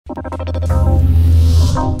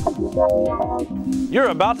You're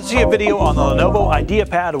about to see a video on the Lenovo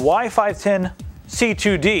IdeaPad Y510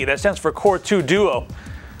 C2D. That stands for Core 2 Duo.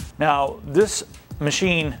 Now, this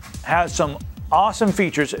machine has some awesome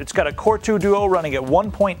features. It's got a Core 2 Duo running at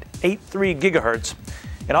 1.83 gigahertz.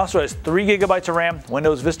 It also has 3 gigabytes of RAM,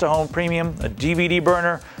 Windows Vista Home Premium, a DVD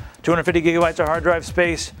burner, 250 gigabytes of hard drive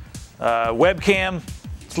space, webcam.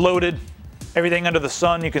 It's loaded, everything under the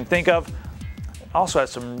sun you can think of. Also has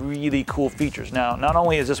some really cool features. Now, not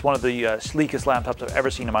only is this one of the sleekest laptops I've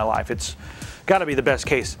ever seen in my life, it's got to be the best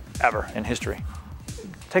case ever in history.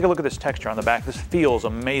 Take a look at this texture on the back. This feels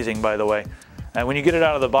amazing, by the way. And when you get it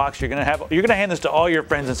out of the box, you're gonna hand this to all your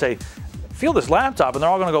friends and say, "Feel this laptop," and they're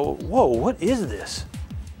all gonna go, "Whoa, what is this?"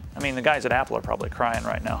 I mean, the guys at Apple are probably crying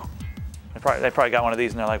right now. They probably got one of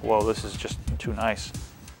these and they're like, "Whoa, this is just too nice."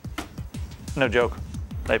 No joke.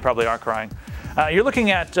 They probably are crying. You're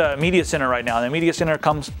looking at Media Center right now. The Media Center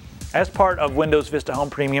comes as part of Windows Vista Home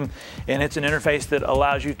Premium, and it's an interface that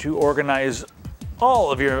allows you to organize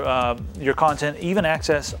all of your content, even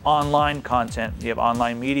access online content. You have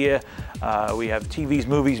online media, we have TVs,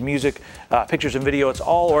 movies, music, pictures and video. It's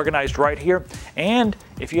all organized right here. And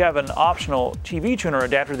if you have an optional TV tuner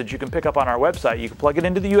adapter that you can pick up on our website, you can plug it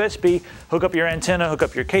into the USB, hook up your antenna, hook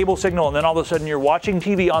up your cable signal, and then all of a sudden you're watching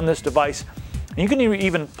TV on this device. And you can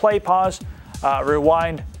even play, pause,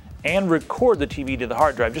 rewind, and record the TV to the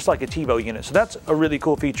hard drive, just like a TiVo unit. So that's a really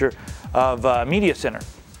cool feature of Media Center.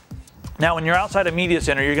 Now, when you're outside of Media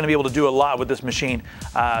Center, you're going to be able to do a lot with this machine,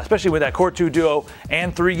 especially with that Core 2 Duo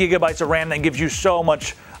and 3 gigabytes of RAM. That gives you so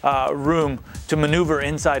much room to maneuver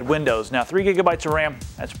inside Windows. Now, 3 gigabytes of RAM,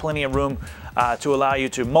 that's plenty of room to allow you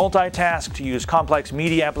to multitask, to use complex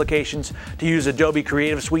media applications, to use Adobe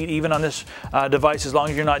Creative Suite even on this device, as long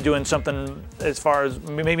as you're not doing something as far as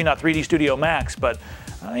maybe not 3D Studio Max, but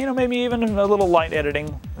maybe even a little light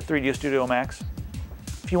editing with 3D Studio Max.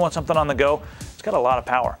 If you want something on the go, it's got a lot of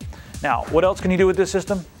power. Now, what else can you do with this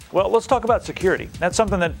system? Well, let's talk about security. That's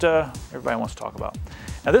something that everybody wants to talk about.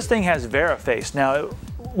 Now, this thing has VeriFace. Now,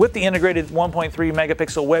 with the integrated 1.3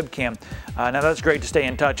 megapixel webcam, now that's great to stay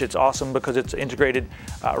in touch. It's awesome because it's integrated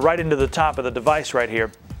right into the top of the device right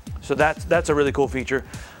here. So that's a really cool feature.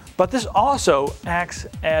 But this also acts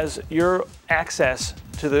as your access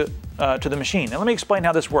to the machine. Now, let me explain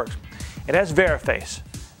how this works. It has VeriFace.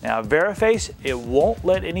 Now, VeriFace, it won't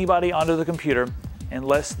let anybody onto the computer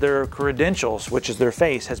unless their credentials, which is their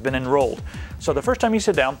face, has been enrolled. So the first time you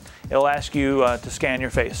sit down, it'll ask you to scan your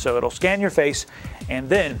face. So it'll scan your face, and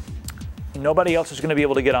then nobody else is going to be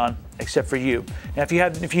able to get on except for you. Now,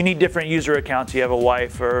 if you need different user accounts, you have a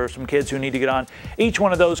wife or some kids who need to get on, each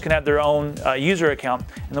one of those can have their own user account.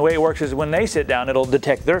 And the way it works is when they sit down, it'll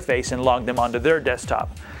detect their face and log them onto their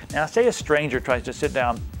desktop. Now, say a stranger tries to sit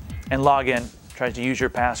down and log in, tries to use your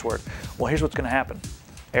password. Well, here's what's going to happen.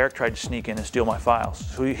 Eric tried to sneak in and steal my files.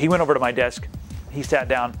 So he went over to my desk, he sat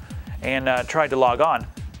down and tried to log on,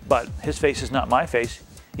 but his face is not my face.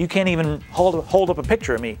 You can't even hold up a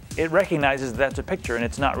picture of me. It recognizes that's a picture and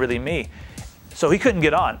it's not really me. So he couldn't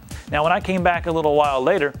get on. Now, when I came back a little while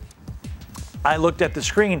later, I looked at the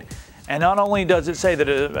screen, and not only does it say that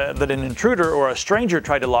an intruder or a stranger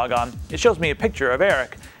tried to log on, it shows me a picture of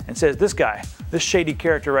Eric and says, this guy, this shady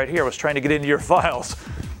character right here was trying to get into your files.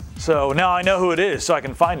 So now I know who it is, so I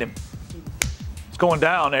can find him. It's going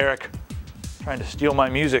down, Eric. Trying to steal my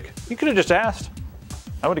music. You could have just asked.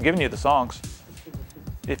 I would have given you the songs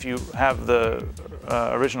if you have the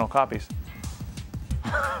original copies.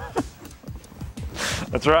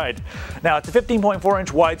 That's right. Now, it's a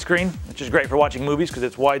 15.4-inch widescreen, which is great for watching movies because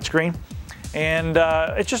it's widescreen. And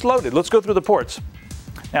it's just loaded. Let's go through the ports.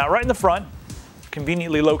 Now, right in the front,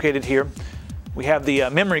 conveniently located here, we have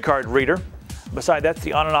the memory card reader. Beside that's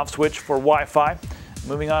the on and off switch for Wi-Fi.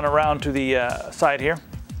 Moving on around to the side here.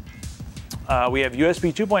 We have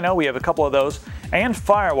USB 2.0, we have a couple of those, and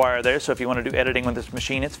FireWire there, so if you want to do editing with this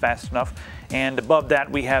machine, it's fast enough. And above that,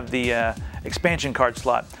 we have the expansion card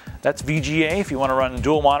slot. That's VGA. If you want to run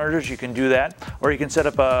dual monitors, you can do that. Or you can set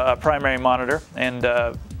up a primary monitor and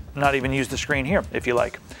not even use the screen here, if you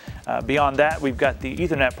like. Beyond that, we've got the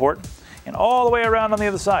Ethernet port, and all the way around on the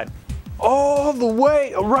other side. All the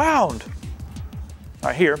way around! All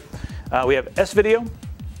right, here we have S-Video,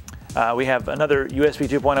 we have another USB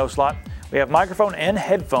 2.0 slot, we have microphone and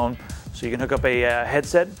headphone, so you can hook up a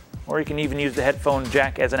headset, or you can even use the headphone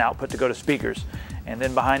jack as an output to go to speakers. And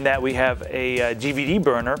then behind that we have a DVD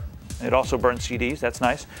burner. It also burns CDs, that's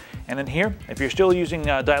nice. And then here, if you're still using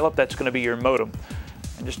dial-up, that's going to be your modem.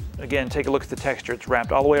 And just again, take a look at the texture. It's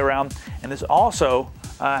wrapped all the way around, and this also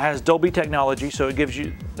has Dolby technology, so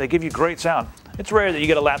they give you great sound. It's rare that you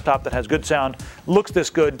get a laptop that has good sound, looks this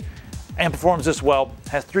good, and performs this well,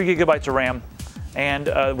 has 3 gigabytes of RAM. And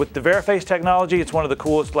with the Veriface technology, it's one of the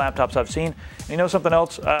coolest laptops I've seen. And you know something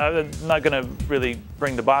else? I'm not going to really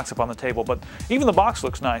bring the box up on the table, but even the box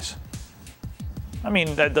looks nice. I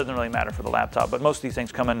mean, that doesn't really matter for the laptop, but most of these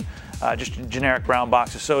things come in just generic brown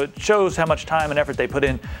boxes. So it shows how much time and effort they put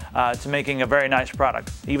in to making a very nice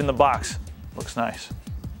product. Even the box looks nice.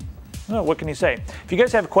 Well, what can you say? If you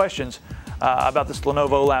guys have questions about this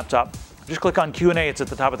Lenovo laptop, just click on Q&A. It's at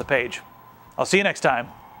the top of the page. I'll see you next time.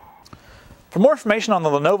 For more information on the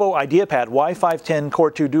Lenovo IdeaPad Y510 Core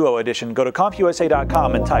 2 Duo Edition, go to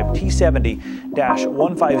CompUSA.com and type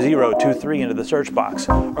T70-15023 into the search box,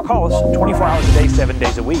 or call us 24 hours a day, 7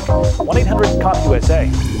 days a week,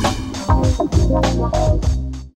 1-800-COMP-USA.